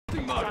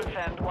target.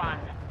 Confirmed 1.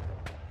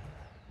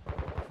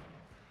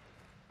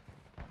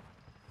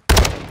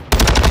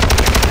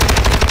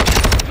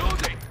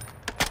 Loading.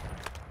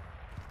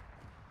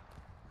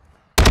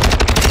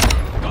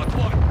 Got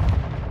one.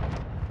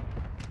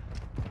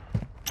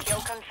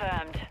 Kill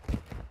confirmed.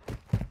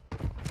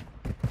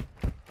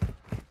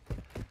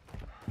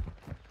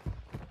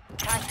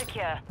 Tag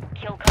secure.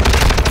 Kill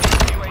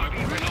confirmed.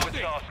 UAV ready for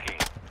Reloading. tasking.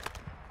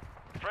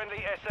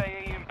 Friendly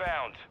SAE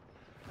inbound.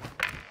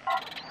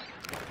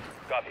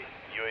 Copy.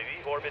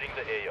 UAV orbiting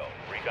the AO.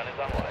 Recon is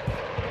online.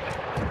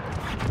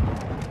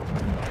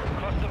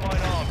 Cluster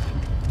mine armed.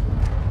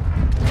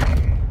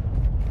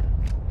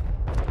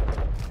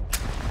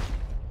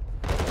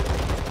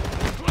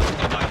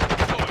 Cluster mine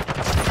deployed.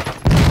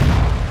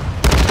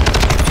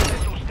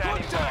 Missile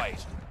standing by.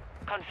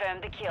 Confirm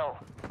the kill.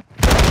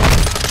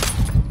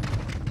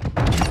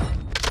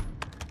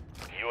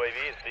 UAV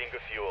is being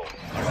fuel.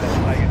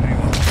 Identifying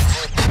everyone.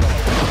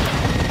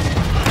 First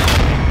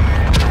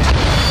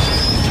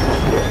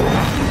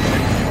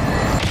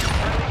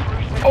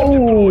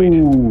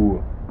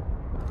Oh!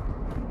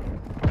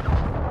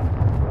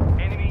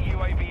 Enemy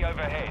UAV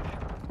overhead.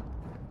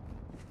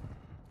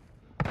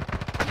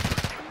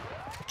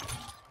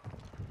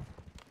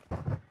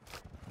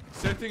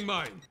 Setting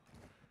mine.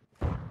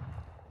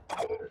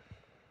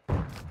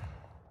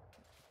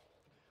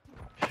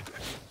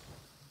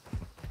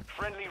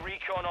 Friendly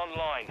recon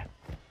online.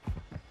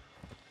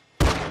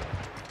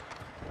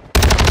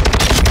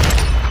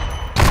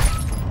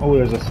 Oh,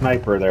 there's a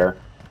sniper there.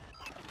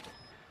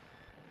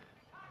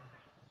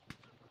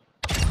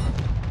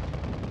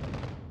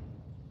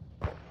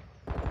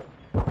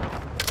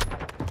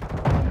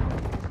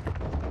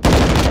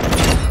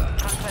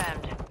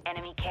 Confirmed.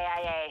 Enemy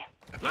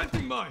KIA.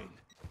 Planting mine.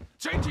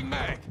 Changing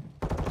mag.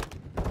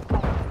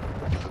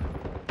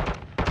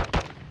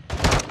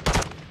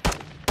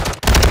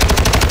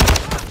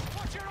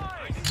 Watch your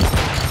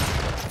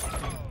eyes!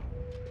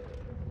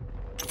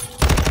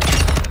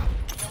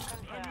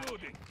 I'm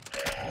loading.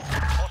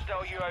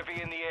 Hostile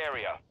UAV in the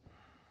area.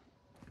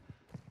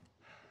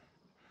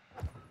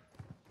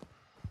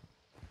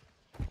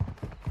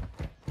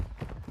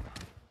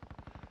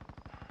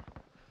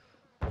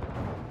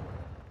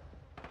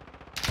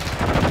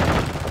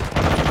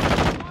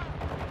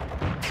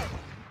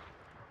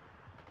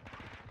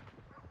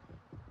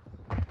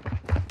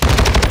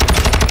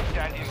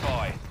 Standing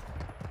by.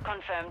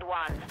 Confirmed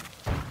 1.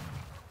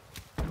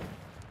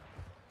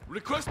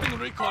 Requesting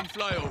recon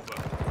flyover.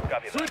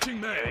 Copy that. Switching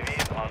mag.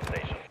 UAV is on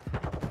station.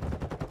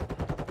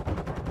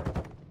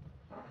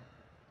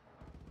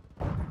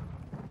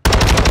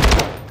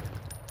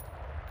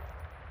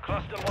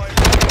 Cluster mine.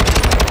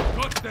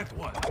 Got that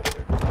one.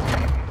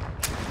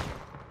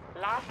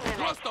 Last minute.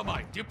 Cluster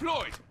mine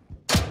deployed.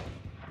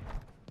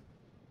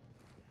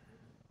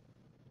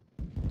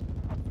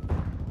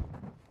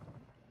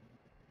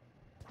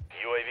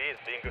 UAV is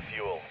being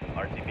fuel.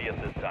 RTB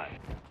at this time.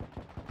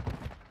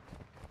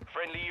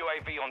 Friendly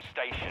UAV on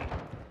station.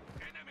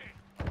 Enemy.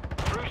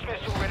 Cruise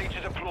missile ready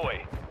to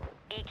deploy.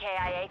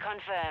 EKIA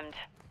confirmed.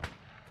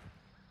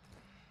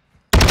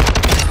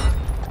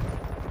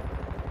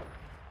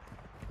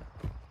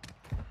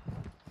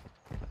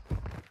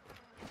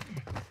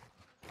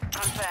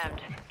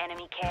 Confirmed.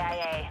 Enemy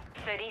KIA.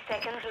 30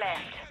 seconds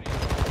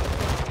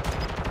left.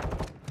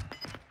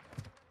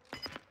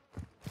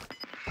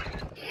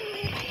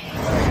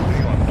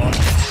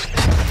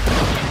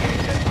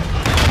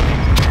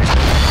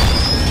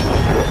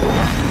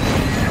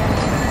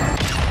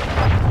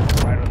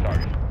 Right on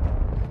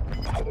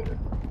target.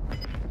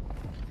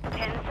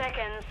 10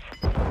 seconds.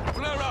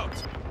 Flare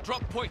out.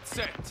 Drop point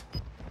set.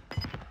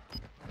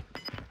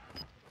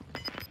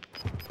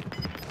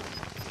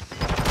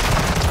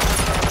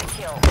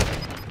 Kill.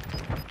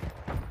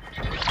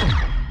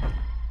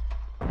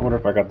 I wonder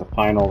if I got the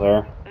final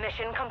there.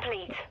 Mission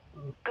complete.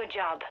 Good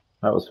job.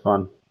 That was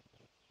fun.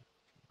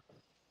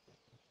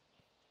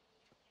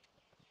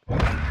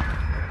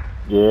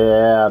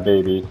 Yeah,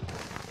 baby.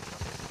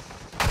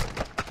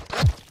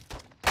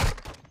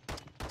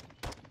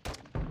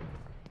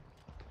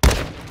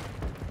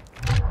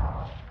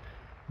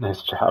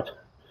 Nice job.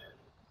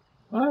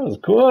 That was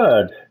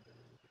good.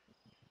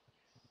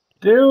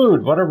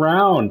 Dude, what a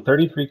round.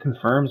 33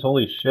 confirms.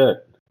 Holy shit.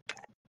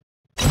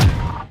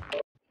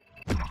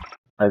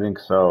 I think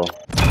so.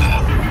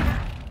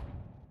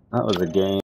 That was a game.